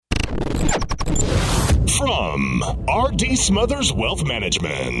From R.D. Smothers Wealth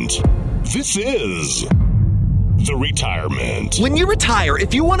Management, this is The Retirement. When you retire,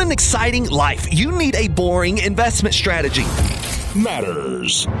 if you want an exciting life, you need a boring investment strategy.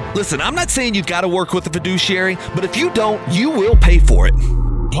 Matters. Listen, I'm not saying you've got to work with a fiduciary, but if you don't, you will pay for it.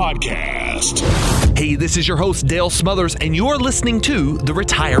 Podcast. Hey, this is your host, Dale Smothers, and you're listening to the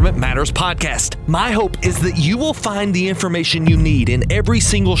Retirement Matters Podcast. My hope is that you will find the information you need in every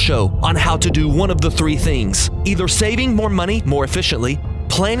single show on how to do one of the three things: either saving more money more efficiently,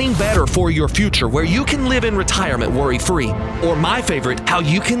 planning better for your future where you can live in retirement worry-free, or my favorite, how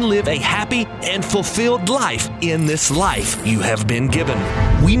you can live a happy and fulfilled life in this life you have been given.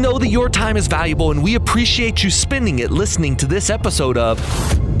 We know that your time is valuable, and we appreciate you spending it listening to this episode of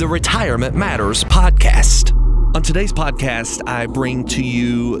the Retirement Matters Podcast. On today's podcast, I bring to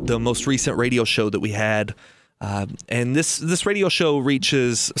you the most recent radio show that we had, and this radio show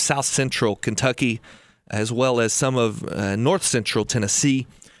reaches South Central Kentucky, as well as some of north central Tennessee.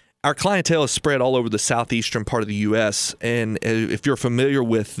 Our clientele is spread all over the southeastern part of the U.S., and if you're familiar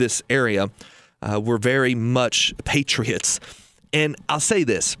with this area, we're very much patriots. And I'll say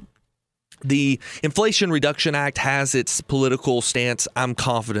this: the Inflation Reduction Act has its political stance. I'm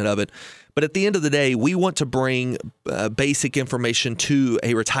confident of it. But at the end of the day, we want to bring basic information to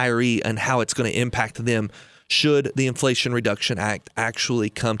a retiree and how it's going to impact them should the Inflation Reduction Act actually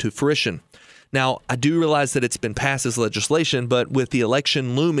come to fruition. Now, I do realize that it's been passed as legislation, but with the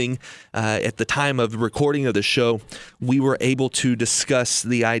election looming at the time of the recording of the show, we were able to discuss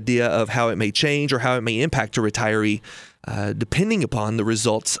the idea of how it may change or how it may impact a retiree depending upon the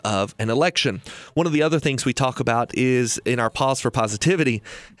results of an election. One of the other things we talk about is in our Pause for Positivity,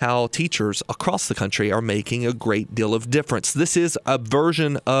 how teachers across the country are making a great deal of difference. This is a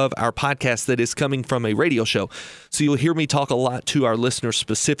version of our podcast that is coming from a radio show. So you'll hear me talk a lot to our listeners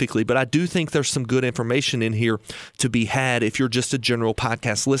specifically, but I do think there's some good information in here to be had if you're just a general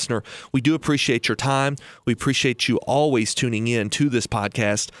podcast listener. We do appreciate your time. We appreciate you always tuning in to this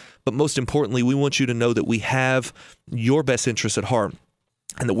podcast. But most importantly, we want you to know that we have your best interests at heart,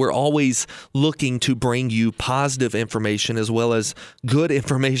 and that we're always looking to bring you positive information as well as good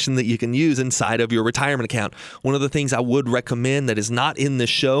information that you can use inside of your retirement account. One of the things I would recommend that is not in this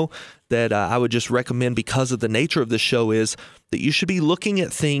show, that I would just recommend because of the nature of this show, is that you should be looking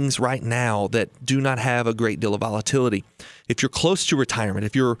at things right now that do not have a great deal of volatility. If you're close to retirement,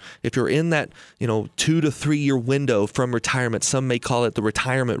 if you're in that 2 to 3 year window from retirement, some may call it the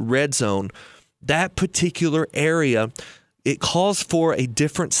retirement red zone, that particular area, it calls for a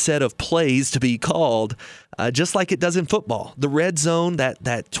different set of plays to be called, just like it does in football. The red zone,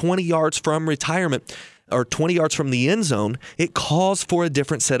 that 20 yards from retirement or 20 yards from the end zone, it calls for a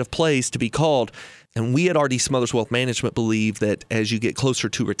different set of plays to be called. And we at R.D. Smothers Wealth Management believe that as you get closer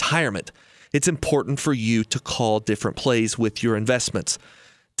to retirement, it's important for you to call different plays with your investments.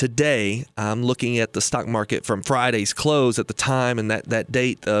 Today, I'm looking at the stock market from Friday's close at the time, and that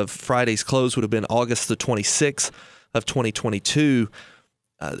date of Friday's close would have been August the 26th of 2022.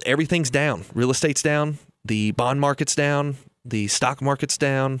 Everything's down. Real estate's down. The bond market's down. The stock market's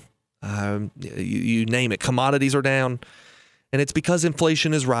down. You name it. Commodities are down. And it's because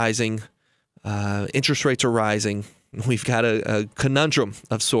inflation is rising. Interest rates are rising. We've got a conundrum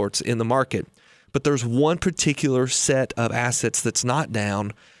of sorts in the market. But there's one particular set of assets that's not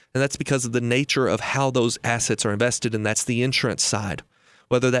down, and that's because of the nature of how those assets are invested, and that's the insurance side.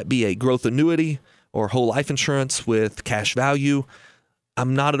 Whether that be a growth annuity or whole life insurance with cash value.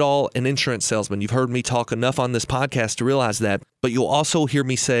 I'm not at all an insurance salesman. You've heard me talk enough on this podcast to realize that, but you'll also hear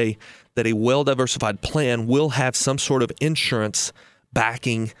me say that a well-diversified plan will have some sort of insurance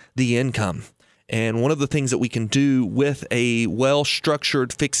backing the income. And one of the things that we can do with a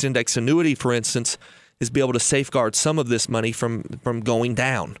well-structured fixed index annuity, for instance, is be able to safeguard some of this money from going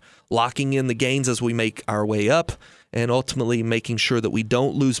down, locking in the gains as we make our way up, and ultimately making sure that we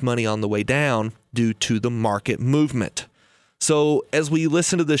don't lose money on the way down due to the market movement. So as we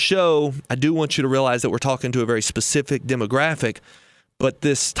listen to this show, I do want you to realize that we're talking to a very specific demographic, but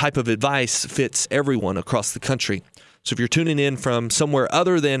this type of advice fits everyone across the country. So if you're tuning in from somewhere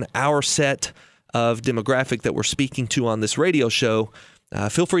other than our set of demographic that we're speaking to on this radio show,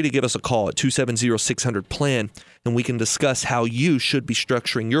 feel free to give us a call at 270-600-PLAN, and we can discuss how you should be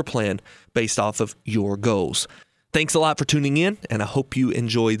structuring your plan based off of your goals. Thanks a lot for tuning in, and I hope you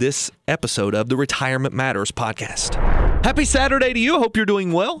enjoy this episode of the Retirement Matters Podcast. Happy Saturday to you. I hope you're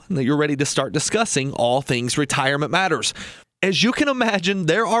doing well and that you're ready to start discussing all things retirement matters. As you can imagine,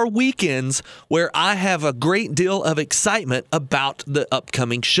 there are weekends where I have a great deal of excitement about the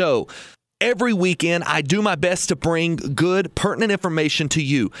upcoming show. Every weekend, I do my best to bring good, pertinent information to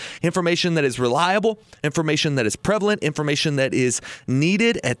you. Information that is reliable, information that is prevalent, information that is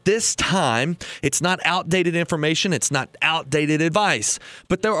needed at this time. It's not outdated information. It's not outdated advice.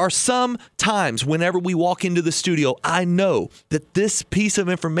 But there are some times whenever we walk into the studio, I know that this piece of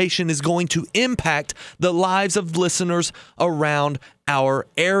information is going to impact the lives of listeners around our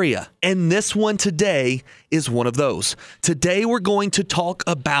area. And this one today is one of those. Today, we're going to talk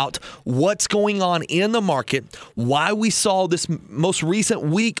about what's going on in the market, why we saw this most recent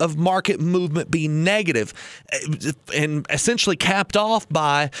week of market movement be negative, and essentially capped off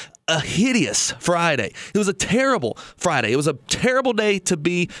by a hideous Friday. It was a terrible Friday. It was a terrible day to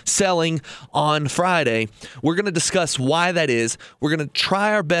be selling on Friday. We're going to discuss why that is. We're going to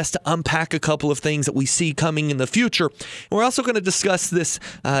try our best to unpack a couple of things that we see coming in the future. And we're also going to discuss this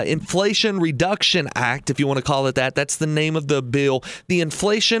Inflation Reduction Act, if you want to call it that. That's the name of the bill. The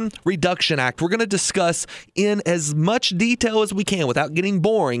Inflation Reduction Act. We're going to discuss in as much detail as we can without getting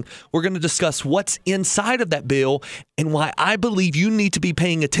boring. We're going to discuss what's inside of that bill and why I believe you need to be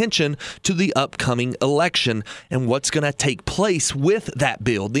paying attention to the upcoming election and what's going to take place with that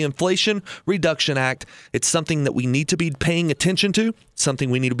bill. The Inflation Reduction Act, it's something that we need to be paying attention to,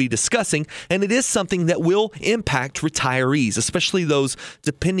 something we need to be discussing, and it is something that will impact retirees, especially those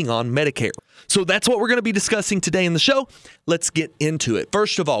depending on Medicare. So that's what we're going to be discussing today in the show. Let's get into it.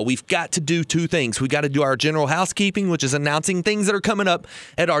 First of all, we've got to do two things. We've got to do our general housekeeping, which is announcing things that are coming up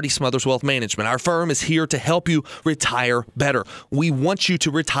at R.D. Smothers Wealth Management. Our firm is here to help you retire better. We want you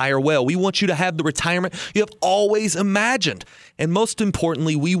to retire well. We want you to have the retirement you have always imagined. And most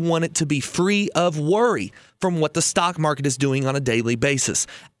importantly, we want it to be free of worry from what the stock market is doing on a daily basis.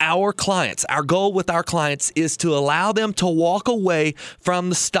 Our clients, our goal with our clients is to allow them to walk away from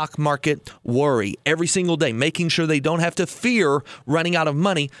the stock market worry every single day, making sure they don't have to fear running out of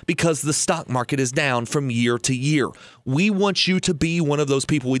money because the stock market is down from year to year. We want you to be one of those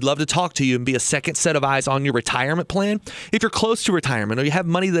people. We'd love to talk to you and be a second set of eyes on your retirement plan. If you're close to retirement or you have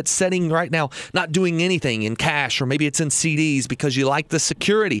money that's sitting right now, not doing anything in cash, or maybe it's in CDs because you like the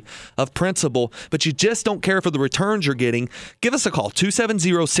security of principal, but you just don't care for the returns you're getting, give us a call,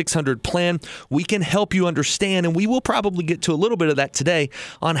 270-600-PLAN. We can help you understand, and we will probably get to a little bit of that today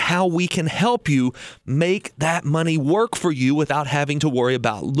on how we can help you make that money work for you without having to worry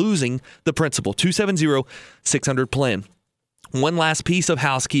about losing the principal. 270-600-PLAN. One last piece of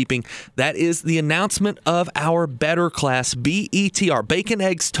housekeeping, that is the announcement of our Better Class, BETR, Bacon,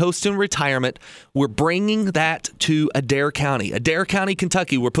 Eggs, Toast, and Retirement. We're bringing that to Adair County. Adair County,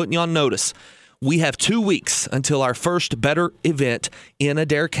 Kentucky, we're putting you on notice. We have 2 weeks until our first Better event in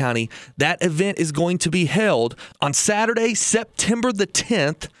Adair County. That event is going to be held on Saturday, September the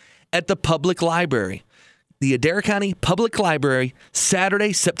 10th at the Public Library. The Adair County Public Library,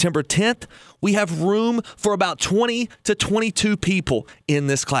 Saturday, September 10th. We have room for about 20 to 22 people in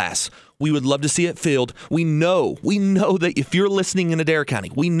this class. We would love to see it filled. We know that if you're listening in Adair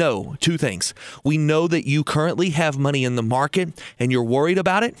County, we know two things. We know that you currently have money in the market and you're worried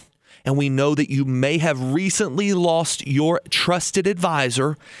about it. And we know that you may have recently lost your trusted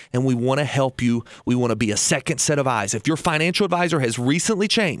advisor, and we want to help you. We want to be a second set of eyes. If your financial advisor has recently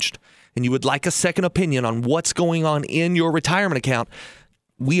changed and you would like a second opinion on what's going on in your retirement account,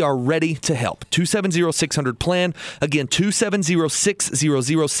 we are ready to help. 270-600-PLAN. Again,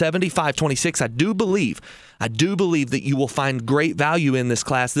 270-600-7526. I do believe that you will find great value in this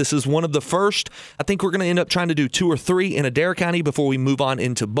class. This is one of the first. I think we're going to end up trying to do 2 or 3 in Adair County before we move on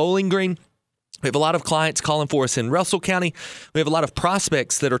into Bowling Green. We have a lot of clients calling for us in Russell County. We have a lot of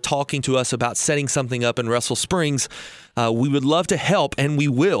prospects that are talking to us about setting something up in Russell Springs. We would love to help, and we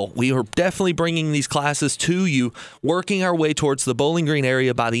will. We are definitely bringing these classes to you, working our way towards the Bowling Green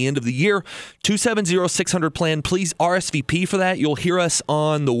area by the end of the year. 270-600-PLAN. Please RSVP for that. You'll hear us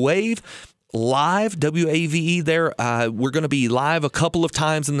on the Wave. Live, WAVE there. We're going to be live a couple of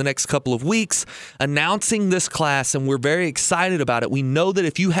times in the next couple of weeks announcing this class, and we're very excited about it. We know that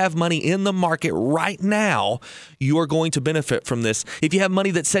if you have money in the market right now, you are going to benefit from this. If you have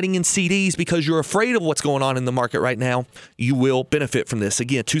money that's sitting in CDs because you're afraid of what's going on in the market right now, you will benefit from this.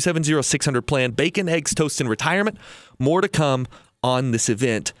 Again, 270-600-PLAN, Bacon, Eggs, Toast, and Retirement. More to come on this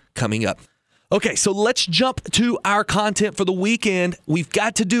event coming up. Okay, so let's jump to our content for the weekend. We've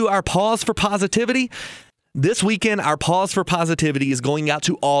got to do our pause for positivity. This weekend, our pause for positivity is going out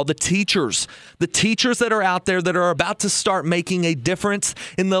to all the teachers that are out there that are about to start making a difference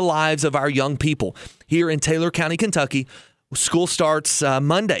in the lives of our young people. Here in Taylor County, Kentucky, school starts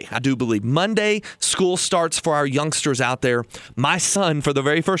Monday, I do believe. Monday, school starts for our youngsters out there. My son, for the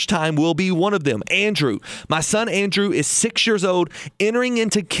very first time, will be one of them, Andrew. My son, Andrew, is 6 years old, entering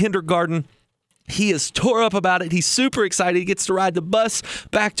into kindergarten He is tore up about it. He's super excited. He gets to ride the bus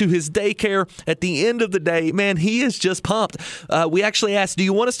back to his daycare at the end of the day. Man, he is just pumped. We actually asked, do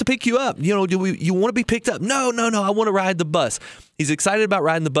you want us to pick you up? You want to be picked up? No, I want to ride the bus. He's excited about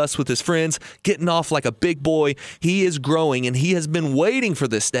riding the bus with his friends, getting off like a big boy. He is growing, and he has been waiting for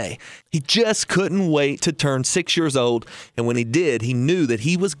this day. He just couldn't wait to turn 6 years old, and when he did, he knew that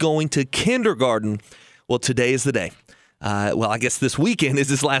he was going to kindergarten. Well, today is the day. I guess this weekend is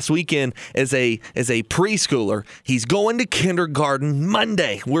his last weekend as a preschooler. He's going to kindergarten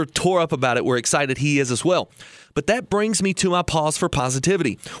Monday. We're tore up about it. We're excited he is as well. But that brings me to my pause for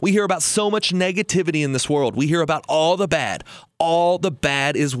positivity. We hear about so much negativity in this world. We hear about all the bad. All the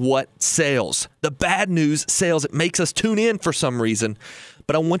bad is what sells. The bad news sells. It makes us tune in for some reason.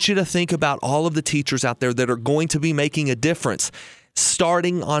 But I want you to think about all of the teachers out there that are going to be making a difference.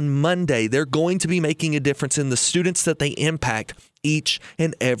 Starting on Monday, they're going to be making a difference in the students that they impact each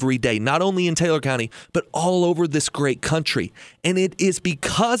and every day, not only in Taylor County, but all over this great country. And it is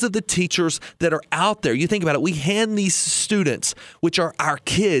because of the teachers that are out there. You think about it, we hand these students, which are our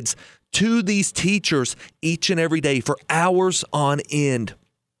kids, to these teachers each and every day for hours on end.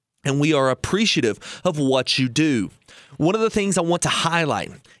 And we are appreciative of what you do. One of the things I want to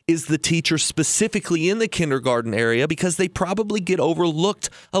highlight is the teachers specifically in the kindergarten area, because they probably get overlooked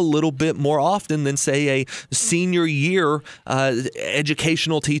a little bit more often than, say, a senior year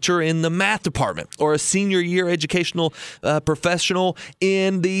educational teacher in the math department or a senior year educational professional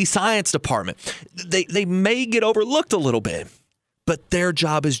in the science department. They may get overlooked a little bit. But their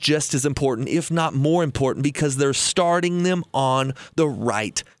job is just as important, if not more important, because they're starting them on the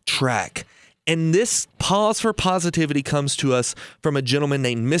right track. And this pause for positivity comes to us from a gentleman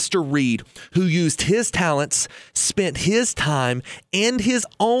named Mr. Reed, who used his talents, spent his time, and his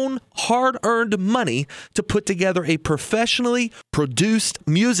own hard-earned money to put together a professionally produced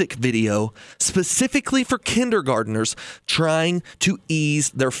music video specifically for kindergartners trying to ease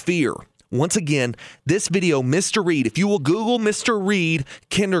their fear. Once again, this video, Mr. Reed, if you will Google Mr. Reed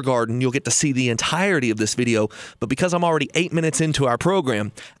Kindergarten, you'll get to see the entirety of this video. But because I'm already 8 minutes into our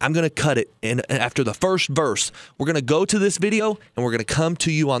program, I'm going to cut it. And after the first verse, we're going to go to this video and we're going to come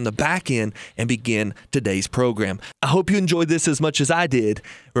to you on the back end and begin today's program. I hope you enjoyed this as much as I did.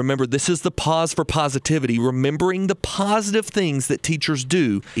 Remember, this is the pause for positivity, remembering the positive things that teachers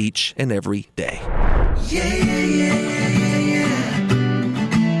do each and every day. Yeah.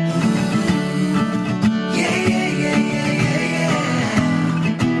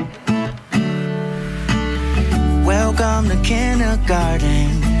 Welcome to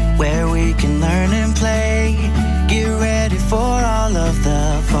kindergarten, where we can learn and play. Get ready for all of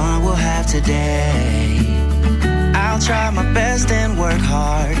the fun we'll have today. I'll try my best and work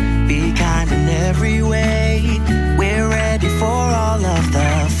hard, be kind in every way. We're ready for all of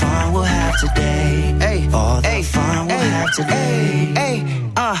the fun we'll have today. All the fun we'll have today.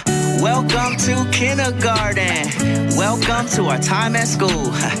 Welcome to kindergarten. Welcome to our time at school.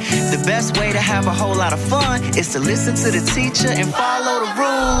 The best way to have a whole lot of fun is to listen to the teacher and follow the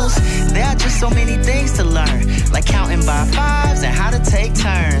rules. There are just so many things to learn, like counting by fives and how to take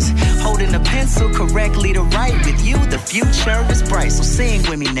turns. Holding a pencil correctly to write with you, the future is bright. So sing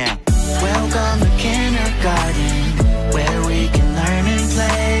with me now. Welcome to kindergarten, where we can learn and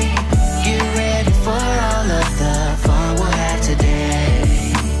play. Get ready for all of the fun we'll have today.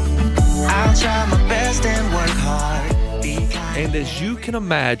 I'll try my best and work hard. Be kind. And as you can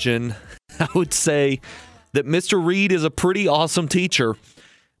imagine, I would say that Mr. Reed is a pretty awesome teacher,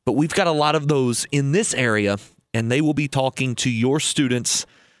 but we've got a lot of those in this area, and they will be talking to your students,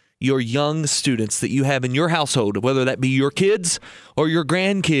 your young students that you have in your household, whether that be your kids or your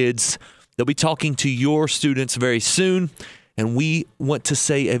grandkids. They'll be talking to your students very soon. And we want to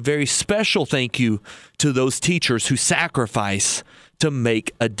say a very special thank you to those teachers who sacrifice to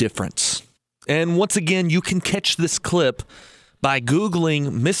make a difference. And once again, you can catch this clip by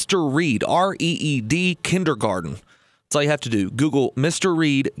Googling Mr. Reed, R-E-E-D, kindergarten. That's all you have to do. Google Mr.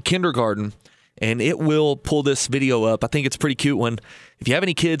 Reed kindergarten, and it will pull this video up. I think it's a pretty cute one. If you have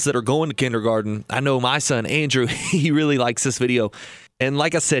any kids that are going to kindergarten, I know my son, Andrew, he really likes this video. And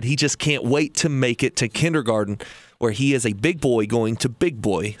like I said, he just can't wait to make it to kindergarten, where he is a big boy going to big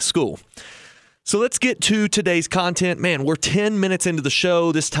boy school. So let's get to today's content. Man, we're 10 minutes into the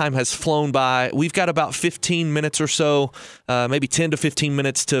show. This time has flown by. We've got about 15 minutes or so, maybe 10 to 15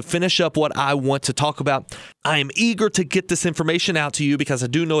 minutes to finish up what I want to talk about. I am eager to get this information out to you because I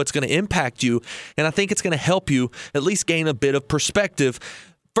do know it's going to impact you, and I think it's going to help you at least gain a bit of perspective.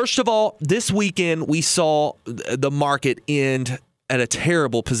 First of all, this weekend we saw the market end at a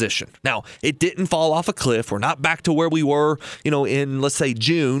terrible position. Now, it didn't fall off a cliff. We're not back to where we were, in, let's say,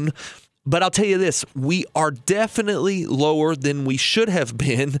 June. But I'll tell you this, we are definitely lower than we should have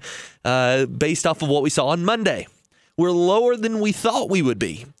been based off of what we saw on Monday. We're lower than we thought we would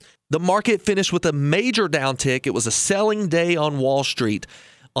be. The market finished with a major downtick. It was a selling day on Wall Street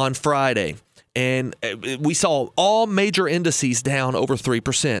on Friday, and we saw all major indices down over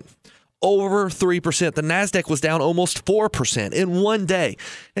 3%. Over 3%. The NASDAQ was down almost 4% in one day.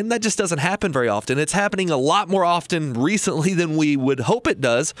 And that just doesn't happen very often. It's happening a lot more often recently than we would hope it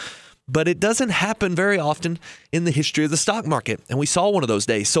does, but it doesn't happen very often in the history of the stock market. And we saw one of those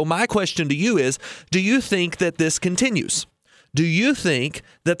days. So my question to you is, do you think that this continues? Do you think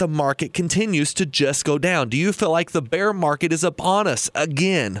that the market continues to just go down? Do you feel like the bear market is upon us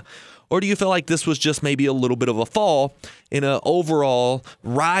again? Or do you feel like this was just maybe a little bit of a fall in an overall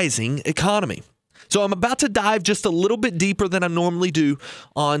rising economy? So I'm about to dive just a little bit deeper than I normally do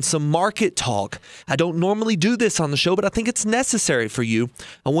on some market talk. I don't normally do this on the show, but I think it's necessary for you.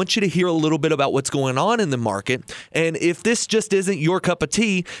 I want you to hear a little bit about what's going on in the market. And if this just isn't your cup of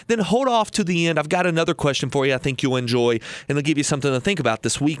tea, then hold off to the end. I've got another question for you I think you'll enjoy, and it'll give you something to think about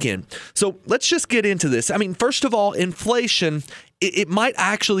this weekend. So let's just get into this. I mean, first of all, inflation, it might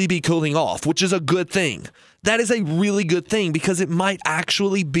actually be cooling off, which is a good thing. That is a really good thing because it might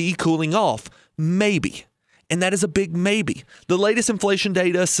actually be cooling off. Maybe. And that is a big maybe. The latest inflation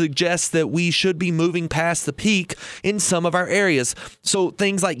data suggests that we should be moving past the peak in some of our areas. So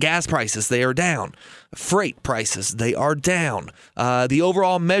things like gas prices, they are down. Freight prices, they are down. The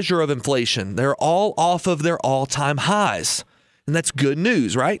overall measure of inflation, they're all off of their all-time highs. And that's good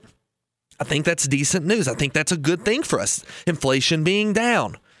news, right? I think that's decent news. I think that's a good thing for us, inflation being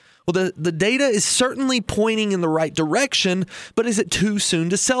down. Well, the data is certainly pointing in the right direction, but is it too soon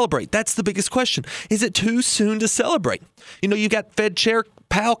to celebrate? That's the biggest question. Is it too soon to celebrate? You know, you got Fed Chair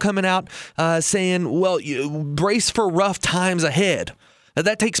Powell coming out saying, well, brace for rough times ahead.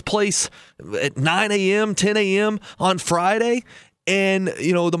 That takes place at 9 a.m., 10 a.m. on Friday, and,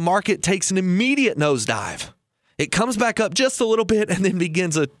 you know, the market takes an immediate nosedive. It comes back up just a little bit and then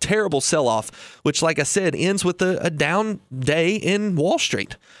begins a terrible sell-off, which, like I said, ends with a down day in Wall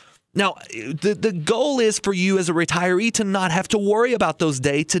Street. Now, the goal is for you as a retiree to not have to worry about those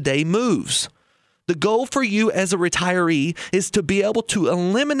day-to-day moves. The goal for you as a retiree is to be able to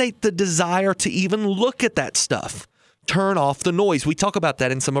eliminate the desire to even look at that stuff. Turn off the noise. We talk about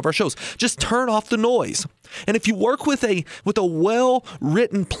that in some of our shows. Just turn off the noise. And if you work with a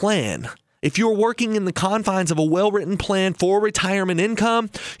well-written plan, if you're working in the confines of a well-written plan for retirement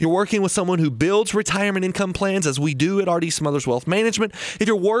income, you're working with someone who builds retirement income plans, as we do at R.D. Smothers Wealth Management. If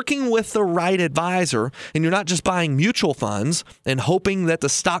you're working with the right advisor and you're not just buying mutual funds and hoping that the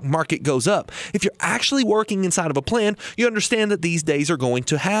stock market goes up, if you're actually working inside of a plan, you understand that these days are going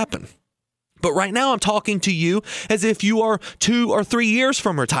to happen. But right now I'm talking to you as if you are 2 or 3 years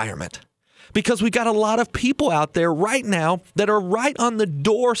from retirement. Because we got a lot of people out there right now that are right on the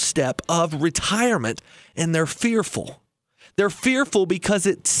doorstep of retirement, and they're fearful. They're fearful because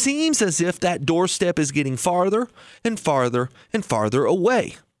it seems as if that doorstep is getting farther and farther and farther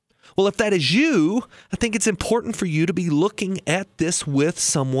away. Well, if that is you, I think it's important for you to be looking at this with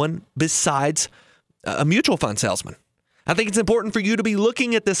someone besides a mutual fund salesman. I think it's important for you to be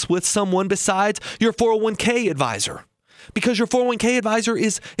looking at this with someone besides your 401k advisor. Because your 401k advisor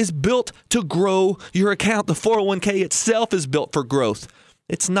is built to grow your account. The 401k itself is built for growth.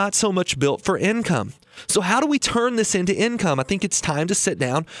 It's not so much built for income. So how do we turn this into income? I think it's time to sit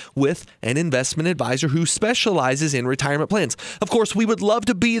down with an investment advisor who specializes in retirement plans. Of course, we would love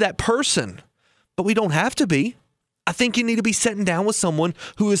to be that person, but we don't have to be. I think you need to be sitting down with someone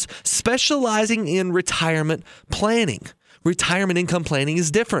who is specializing in retirement planning. Retirement income planning is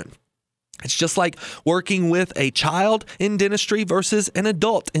different. It's just like working with a child in dentistry versus an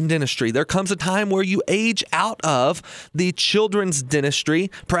adult in dentistry. There comes a time where you age out of the children's dentistry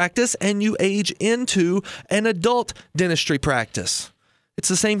practice and you age into an adult dentistry practice. It's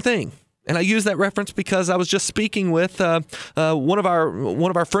the same thing. And I use that reference because I was just speaking with one of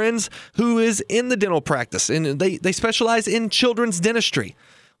our friends who is in the dental practice, and they specialize in children's dentistry.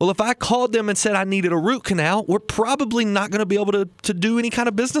 Well, if I called them and said I needed a root canal, we're probably not going to be able to do any kind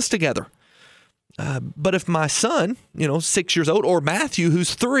of business together. But if my son, 6 years old, or Matthew,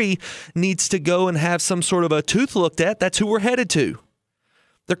 who's 3, needs to go and have some sort of a tooth looked at, that's who we're headed to.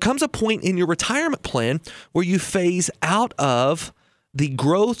 There comes a point in your retirement plan where you phase out of the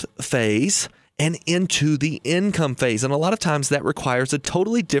growth phase and into the income phase. And a lot of times that requires a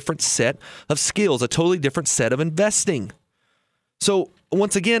totally different set of skills, a totally different set of investing. So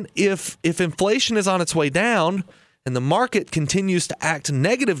once again, if inflation is on its way down and the market continues to act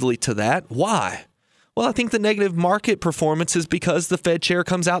negatively to that, why? Well, I think the negative market performance is because the Fed chair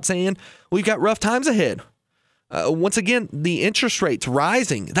comes out saying we've got rough times ahead. Once again, the interest rates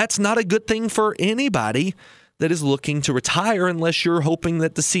rising. That's not a good thing for anybody that is looking to retire unless you're hoping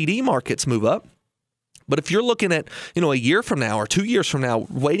that the CD markets move up. But if you're looking at, a year from now or 2 years from now,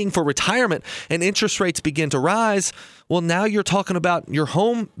 waiting for retirement and interest rates begin to rise, well, now you're talking about your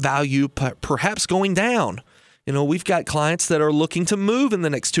home value perhaps going down. We've got clients that are looking to move in the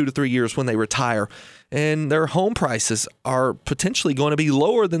next 2 to 3 years when they retire, and their home prices are potentially going to be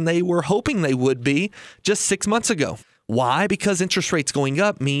lower than they were hoping they would be just 6 months ago. Why? Because interest rates going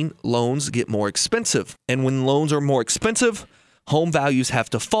up mean loans get more expensive. And when loans are more expensive, home values have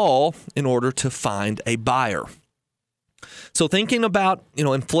to fall in order to find a buyer. So thinking about,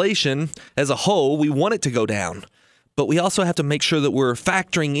 inflation as a whole, we want it to go down. But we also have to make sure that we're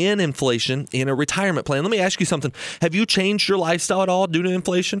factoring in inflation in a retirement plan. Let me ask you something. Have you changed your lifestyle at all due to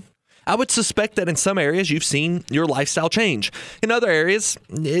inflation? I would suspect that in some areas you've seen your lifestyle change. In other areas,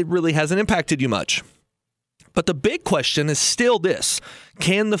 it really hasn't impacted you much. But the big question is still this.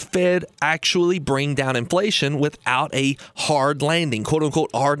 Can the Fed actually bring down inflation without a hard landing, quote unquote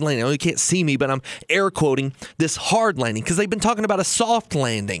hard landing? I know you can't see me, but I'm air quoting this hard landing because they've been talking about a soft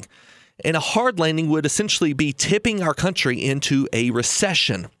landing. And a hard landing would essentially be tipping our country into a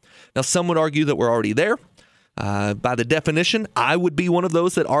recession. Now, some would argue that we're already there. By the definition, I would be one of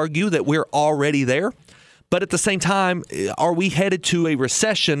those that argue that we're already there. But at the same time, are we headed to a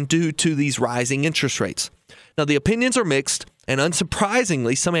recession due to these rising interest rates? Now, the opinions are mixed, and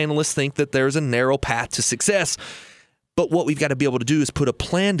unsurprisingly, some analysts think that there's a narrow path to success. But what we've got to be able to do is put a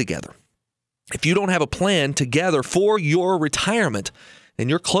plan together. If you don't have a plan together for your retirement, and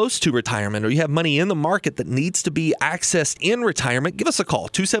you're close to retirement, or you have money in the market that needs to be accessed in retirement, give us a call,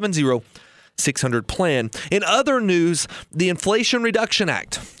 270-600-PLAN. In other news, the Inflation Reduction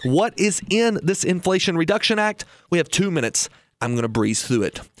Act. What is in this Inflation Reduction Act? We have 2 minutes. I'm going to breeze through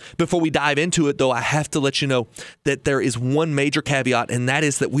it. Before we dive into it, though, I have to let you know that there is one major caveat, and that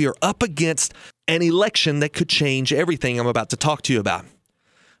is that we are up against an election that could change everything I'm about to talk to you about.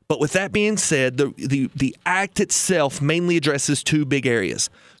 But with that being said, the act itself mainly addresses 2 big areas,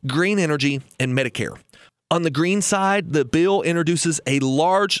 green energy and Medicare. On the green side, the bill introduces a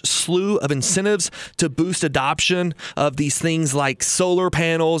large slew of incentives to boost adoption of these things like solar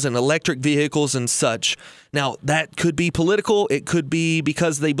panels and electric vehicles and such. Now, that could be political. It could be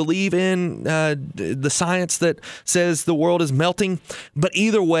because they believe in the science that says the world is melting. But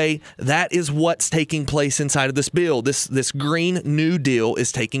either way, that is what's taking place inside of this bill. This Green New Deal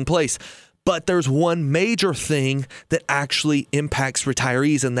is taking place. But there's one major thing that actually impacts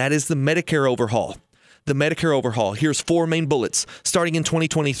retirees, and that is the Medicare overhaul. The Medicare overhaul. Here's 4 main bullets. Starting in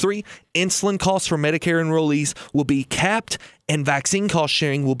 2023, insulin costs for Medicare enrollees will be capped and vaccine cost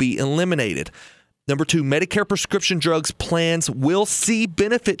sharing will be eliminated. Number 2, Medicare prescription drugs plans will see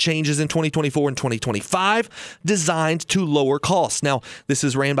benefit changes in 2024 and 2025 designed to lower costs. Now, this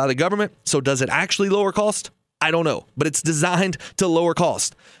is ran by the government, so does it actually lower cost? I don't know, but it's designed to lower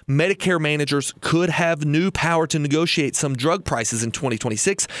cost. Medicare managers could have new power to negotiate some drug prices in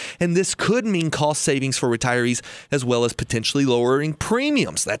 2026, and this could mean cost savings for retirees as well as potentially lowering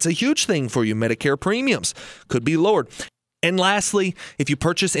premiums. That's a huge thing for you. Medicare premiums could be lowered. And lastly, if you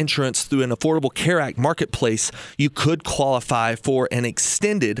purchase insurance through an Affordable Care Act marketplace, you could qualify for an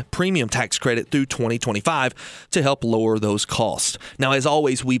extended premium tax credit through 2025 to help lower those costs. Now, as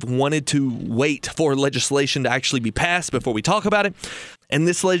always, we've wanted to wait for legislation to actually be passed before we talk about it. And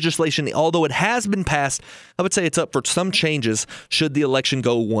this legislation, although it has been passed, I would say it's up for some changes should the election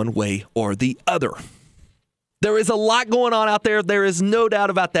go one way or the other. There is a lot going on out there. There is no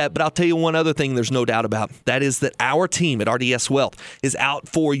doubt about that. But I'll tell you one other thing there's no doubt about. That is that our team at RDS Wealth is out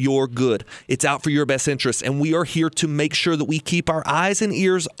for your good. It's out for your best interest. And we are here to make sure that we keep our eyes and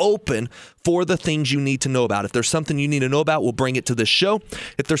ears open for the things you need to know about. If there's something you need to know about, we'll bring it to this show.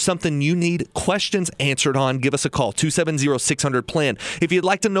 If there's something you need questions answered on, give us a call, 270-600-PLAN. If you'd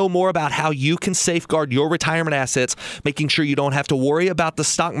like to know more about how you can safeguard your retirement assets, making sure you don't have to worry about the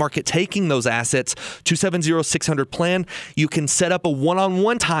stock market taking those assets, 270-600-PLAN. You can set up a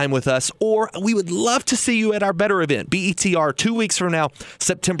one-on-one time with us, or we would love to see you at our Better event, BETR, 2 weeks from now,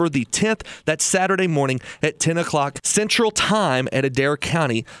 September the 10th. That's Saturday morning at 10 o'clock Central Time at Adair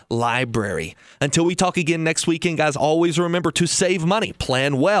County Library. Until we talk again next weekend, guys, always remember to save money,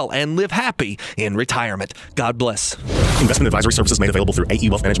 plan well, and live happy in retirement. God bless. Investment advisory services made available through AE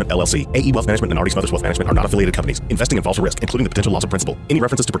Wealth Management, LLC. AE Wealth Management and R.D. Smothers Wealth Management are not affiliated companies. Investing involves a risk, including the potential loss of principal. Any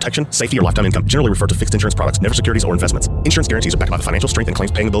references to protection, safety, or lifetime income generally refer to fixed insurance products, never securities or investments. Insurance guarantees are backed by the financial strength and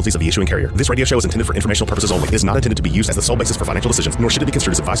claims paying abilities of the issuing carrier. This radio show is intended for informational purposes only. It is not intended to be used as the sole basis for financial decisions, nor should it be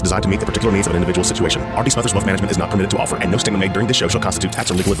construed as advice designed to meet the particular needs of an individual situation. R.D. Smothers Wealth Management is not permitted to offer, and no statement made during this show shall constitute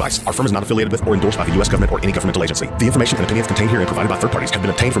tax or legal advice. Our firm is not affiliated with or endorsed by the U.S. government or any governmental agency. The information and opinions contained herein provided by third parties have been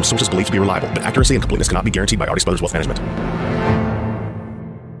obtained from sources believed to be reliable, but accuracy and completeness cannot be guaranteed by R.D. Smothers Wealth Management.